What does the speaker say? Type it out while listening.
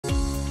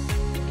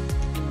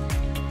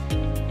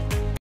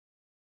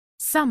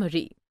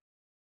Summary.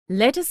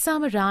 Let us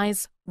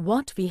summarize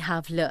what we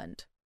have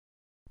learned.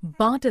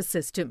 Barter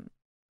system.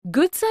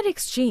 Goods are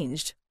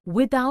exchanged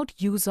without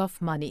use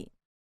of money.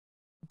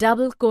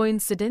 Double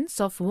coincidence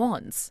of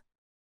wants.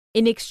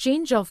 In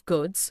exchange of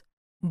goods,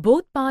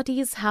 both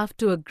parties have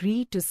to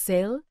agree to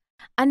sell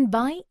and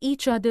buy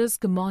each other's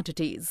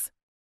commodities.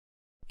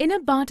 In a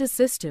barter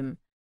system,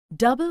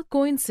 double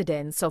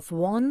coincidence of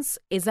wants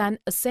is an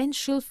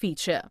essential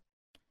feature.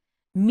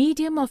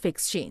 Medium of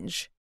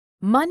exchange.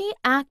 Money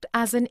acts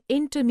as an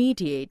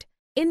intermediate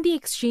in the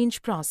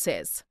exchange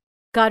process.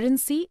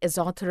 Currency is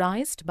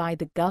authorized by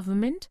the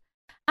government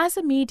as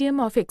a medium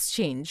of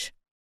exchange.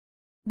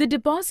 The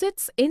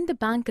deposits in the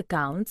bank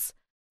accounts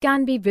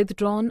can be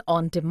withdrawn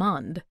on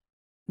demand.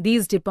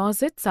 These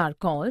deposits are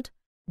called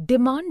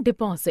demand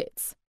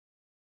deposits.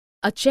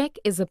 A check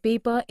is a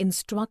paper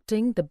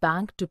instructing the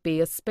bank to pay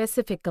a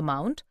specific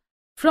amount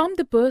from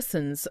the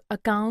person's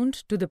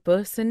account to the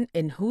person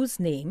in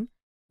whose name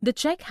the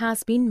check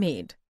has been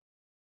made.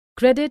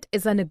 Credit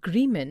is an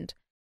agreement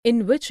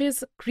in which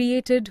is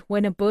created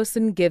when a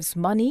person gives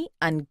money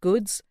and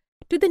goods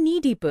to the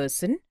needy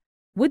person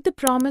with the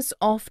promise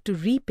of to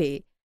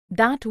repay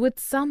that with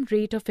some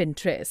rate of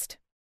interest.